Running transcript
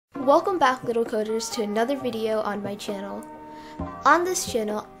Welcome back, little coders, to another video on my channel. On this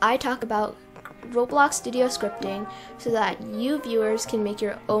channel, I talk about Roblox studio scripting so that you viewers can make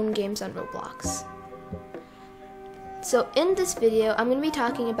your own games on Roblox. So in this video, I'm going to be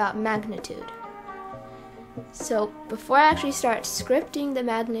talking about magnitude. So before I actually start scripting the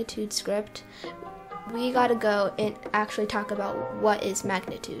magnitude script, we gotta go and actually talk about what is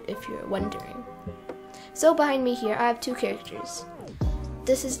magnitude, if you're wondering. So behind me here, I have two characters.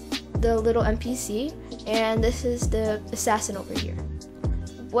 This is the little NPC, and this is the assassin over here.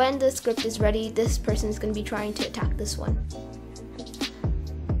 When the script is ready, this person is going to be trying to attack this one.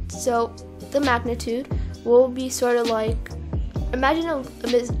 So the magnitude will be sort of like, imagine an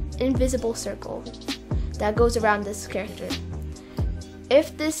invisible circle that goes around this character.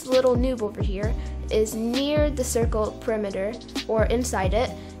 If this little noob over here is near the circle perimeter or inside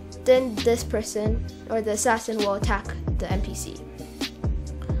it, then this person or the assassin will attack the NPC.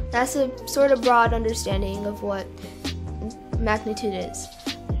 That's a sort of broad understanding of what magnitude is.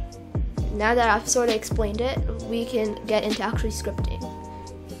 Now that I've sort of explained it, we can get into actually scripting.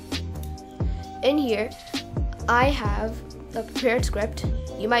 In here, I have a prepared script.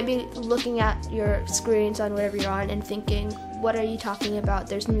 You might be looking at your screens on whatever you're on and thinking, what are you talking about?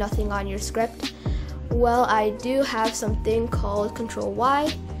 There's nothing on your script. Well, I do have something called Control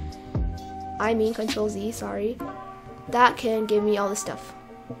Z, sorry. That can give me all the stuff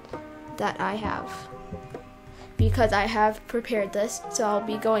that I have, because I have prepared this, so I'll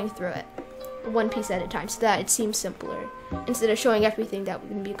be going through it one piece at a time so that it seems simpler instead of showing everything that we're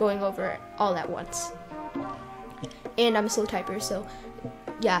going to be going over all at once. And I'm a slow typer, so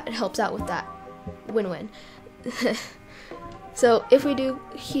yeah, it helps out with that. Win-win. So if we do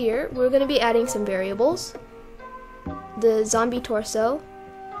here, we're going to be adding some variables. The zombie torso,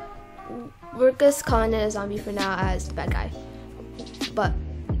 we're just calling it a zombie for now as the bad guy. But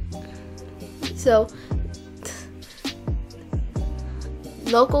so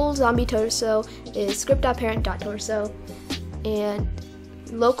local zombie torso is script.parent.torso, and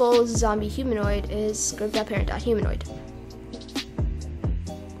local zombie humanoid is script.parent.humanoid.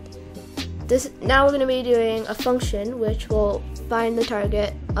 Now we're going to be doing a function which will find the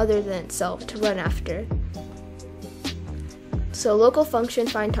target other than itself to run after. So local function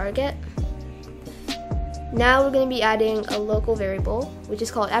find target. Now we're going to be adding a local variable, which is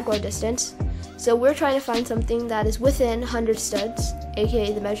called aggro distance. So we're trying to find something that is within 100 studs,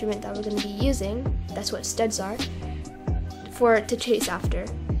 aka the measurement that we're going to be using, that's what studs are, for it to chase after.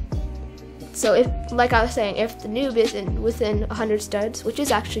 So if, like I was saying, if the noob is within 100 studs, which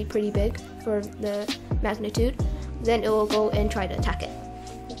is actually pretty big for the magnitude, then it will go and try to attack it.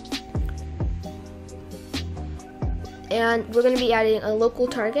 And we're going to be adding a local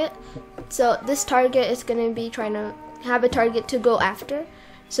target. So this target is going to be trying to have a target to go after.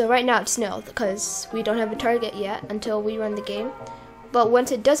 So right now it's nil because we don't have a target yet until we run the game. But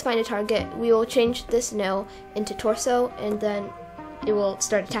once it does find a target, we will change this nil into torso, and then it will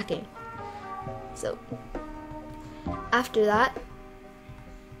start attacking. So after that,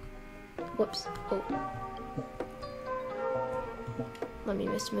 whoops, oh, let me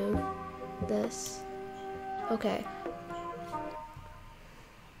mismove this. Okay.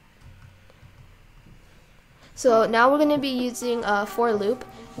 So now we're going to be using a for loop,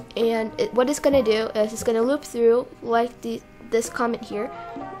 and what it's going to do is it's going to loop through like this comment here,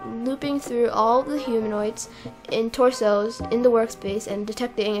 looping through all the humanoids in torsos in the workspace and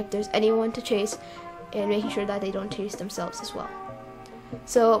detecting if there's anyone to chase and making sure that they don't chase themselves as well.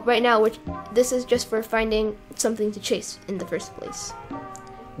 So right now this is just for finding something to chase in the first place,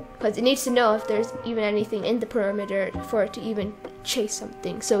 because it needs to know if there's even anything in the perimeter for it to even chase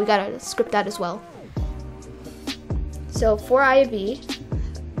something, so we gotta script that as well. So for I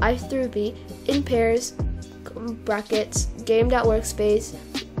through V, in pairs, brackets, game.workspace,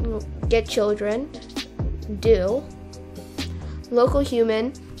 get children, do, local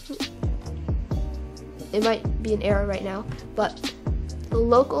human, it might be an error right now, but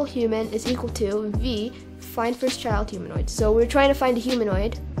local human is equal to V, find first child humanoid. So we're trying to find a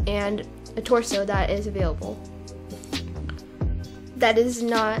humanoid and a torso that is available. That is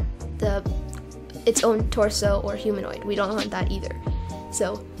not its own torso or humanoid. We don't want that either.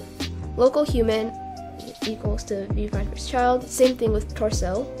 So local human equals to V find first child. Same thing with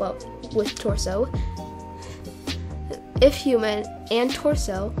torso, but with torso. If human and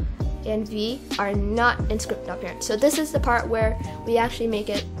torso and V are not in script.parent. So this is the part where we actually make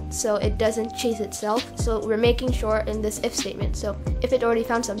it so it doesn't chase itself. So we're making sure in this if statement. So if it already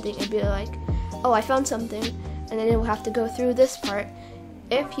found something, it'd be like, oh, I found something, and then it will have to go through this part.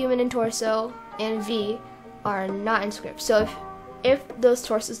 If human and torso and V are not in script. So if if those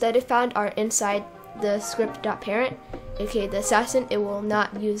torsos that it found are inside the script.parent, aka the assassin, it will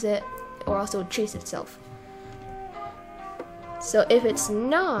not use it, or else it will chase itself. So if it's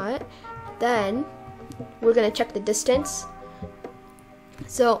not, then we're gonna check the distance.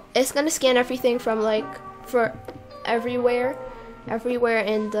 So it's gonna scan everything from for everywhere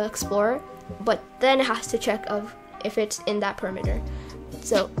in the Explorer, but then it has to check if it's in that perimeter.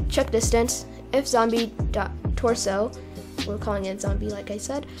 So check distance. If zombie.torso, we're calling it zombie like I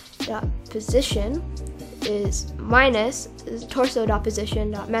said, .position is minus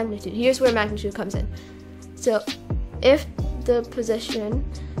torso.position.magnitude. Here's where magnitude comes in. So if the position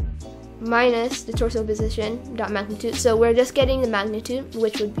minus the torso position dot magnitude, so we're just getting the magnitude,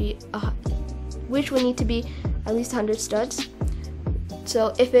 which would need to be at least 100 studs.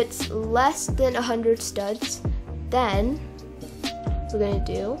 So if it's less than 100 studs, then we're going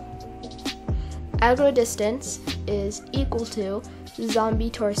to do aggro distance is equal to zombie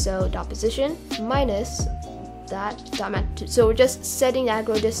torso dot position minus that dot magnitude. So we're just setting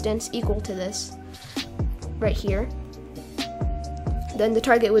aggro distance equal to this right here. Then the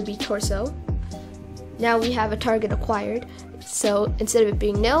target would be torso. Now we have a target acquired. So instead of it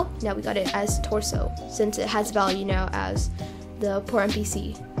being nil, now we got it as torso, since it has value now as the poor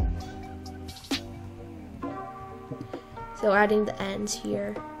NPC. So adding the ends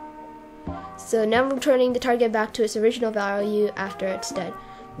here. So now we're returning the target back to its original value after it's dead.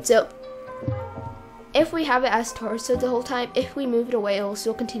 So if we have it as torso the whole time, if we move it away, it will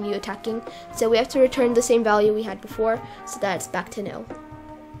still continue attacking. So we have to return the same value we had before, so that it's back to nil.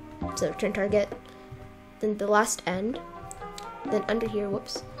 So return target, then the last end, then under here,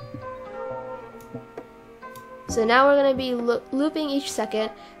 whoops. So now we're going to be looping each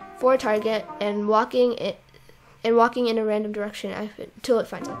second for a target and walking in a random direction until it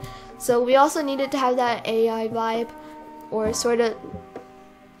finds it. So we also needed to have that AI vibe, or sort of,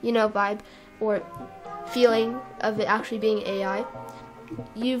 vibe or feeling of it actually being AI.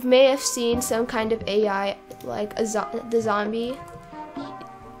 You may have seen some kind of AI, like the zombie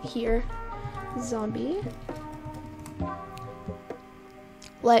here, zombie.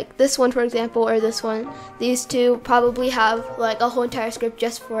 Like this one, for example, or this one. These two probably have like a whole entire script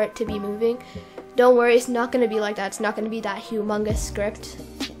just for it to be moving. Don't worry, it's not going to be like that. It's not going to be that humongous script.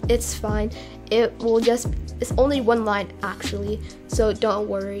 It's fine. It's only one line actually, so don't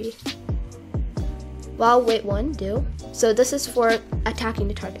worry. Well, wait, do. So this is for attacking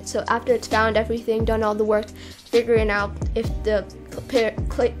the target. So after it's found everything, done all the work, figuring out if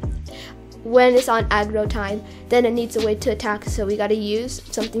when it's on aggro time, then it needs a way to attack. So we got to use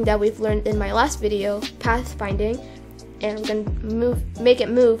something that we've learned in my last video, pathfinding, and we're going to make it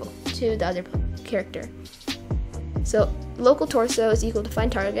move to the other character. So local torso is equal to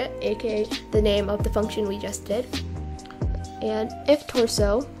find target, aka the name of the function we just did. And if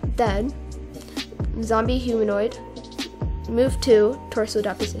torso, then zombie humanoid move to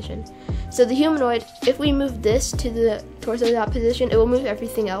torso.position. So the humanoid, if we move this to the torso.position, it will move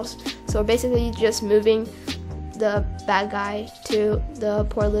everything else. So we're basically just moving the bad guy to the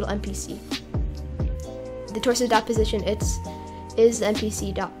poor little NPC. The torso.position is the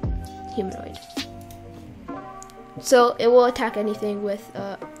NPC.humanoid. So it will attack anything with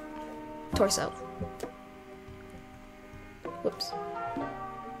torso. Whoops.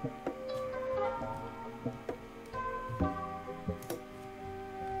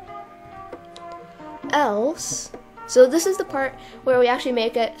 Else, so this is the part where we actually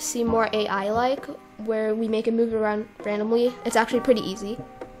make it seem more AI-like, where we make it move around randomly. It's actually pretty easy,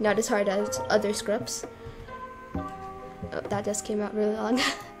 not as hard as other scripts. Oh, that just came out really long.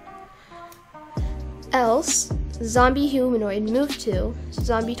 Else, zombie humanoid move to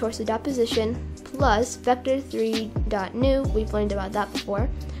zombie torso.position plus vector3.new, we've learned about that before,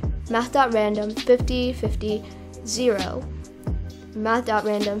 math.random 50 50 0,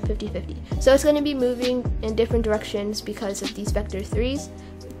 math.random 50 50. So it's going to be moving in different directions because of these vector 3s,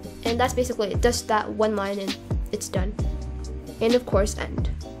 and that's basically it. Just that one line and it's done. And of course end.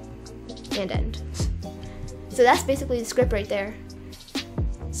 And end. So that's basically the script right there.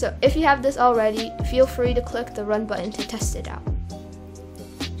 So if you have this already, feel free to click the run button to test it out.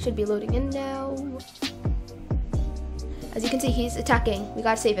 Should be loading in now. As you can see, he's attacking. We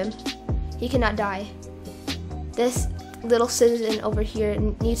gotta save him. He cannot die. This little citizen over here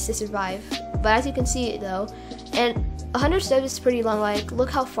needs to survive. But as you can see though, and 100 steps is pretty long, like look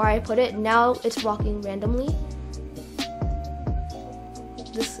how far I put it. Now it's walking randomly.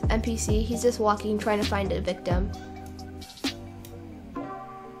 This NPC, he's just walking, trying to find a victim.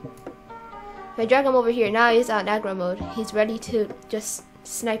 If I drag him over here, now he's on aggro mode. He's ready to just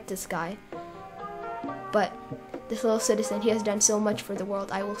snipe this guy. But this little citizen, he has done so much for the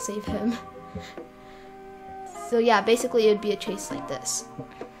world, I will save him. So yeah, basically it would be a chase like this.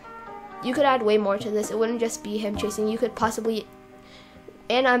 You could add way more to this. It wouldn't just be him chasing. You could possibly,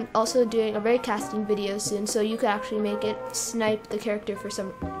 and I'm also doing a very casting video soon, so you could actually make it snipe the character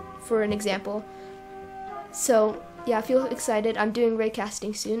for an example. So yeah, I feel excited. I'm doing ray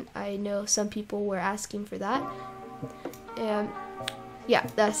casting soon. I know some people were asking for that. And yeah,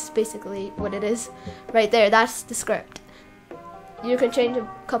 that's basically what it is. Right there, that's the script. You can change a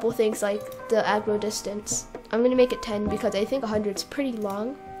couple things like the aggro distance. I'm gonna make it 10 because I think 100 is pretty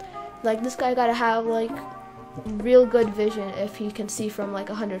long. Like, this guy gotta have like real good vision if he can see from like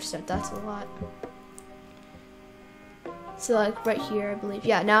 100 steps. That's a lot. So like right here, I believe.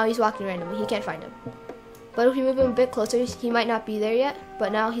 Yeah, now he's walking randomly. He can't find him. But if you move him a bit closer, he might not be there yet.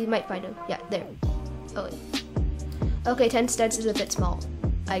 But now he might find him. Yeah, there. Oh wait. Okay, 10 studs is a bit small,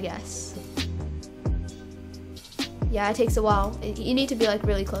 I guess. Yeah, it takes a while. You need to be like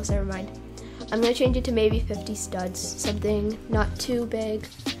really close. Never mind. I'm gonna change it to maybe 50 studs. Something not too big,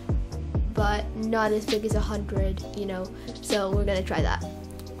 but not as big as 100, you know. So we're gonna try that.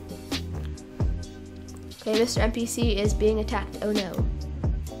 Okay, Mr. NPC is being attacked. Oh no.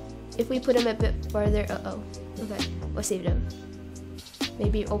 If we put him a bit farther, uh-oh. Okay, what saved him?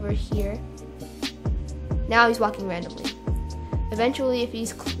 Maybe over here. Now he's walking randomly. Eventually, if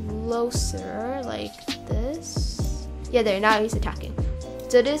he's closer, like this. Yeah, there, now he's attacking.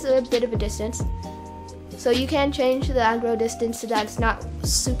 So it is a bit of a distance. So you can change the aggro distance so that it's not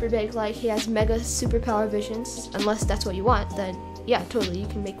super big, like he has mega superpower visions, unless that's what you want, then yeah, totally, you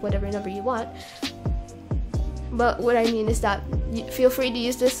can make whatever number you want. But what I mean is that feel free to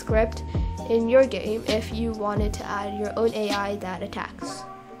use this script in your game if you wanted to add your own AI that attacks.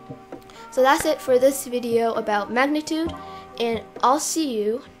 So that's it for this video about magnitude, and I'll see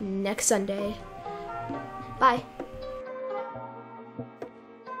you next Sunday. Bye.